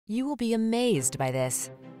You will be amazed by this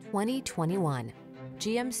 2021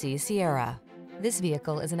 GMC Sierra. This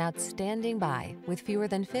vehicle is an outstanding buy with fewer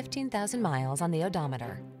than 15,000 miles on the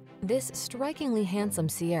odometer. This strikingly handsome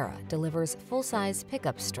Sierra delivers full-size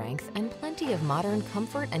pickup strength and plenty of modern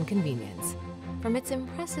comfort and convenience. From its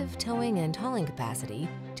impressive towing and hauling capacity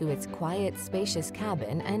to its quiet, spacious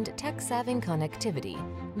cabin and tech-savvy connectivity,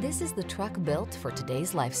 this is the truck built for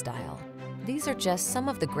today's lifestyle. These are just some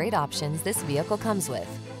of the great options this vehicle comes with: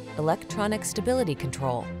 electronic stability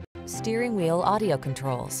control, steering wheel audio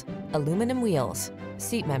controls, aluminum wheels,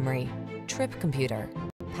 seat memory, trip computer,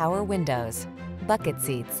 power windows, bucket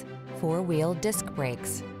seats, four-wheel disc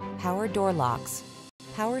brakes, power door locks,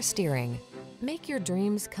 power steering. Make your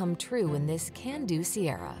dreams come true in this can-do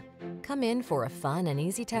Sierra. Come in for a fun and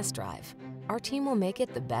easy test drive. Our team will make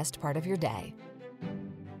it the best part of your day.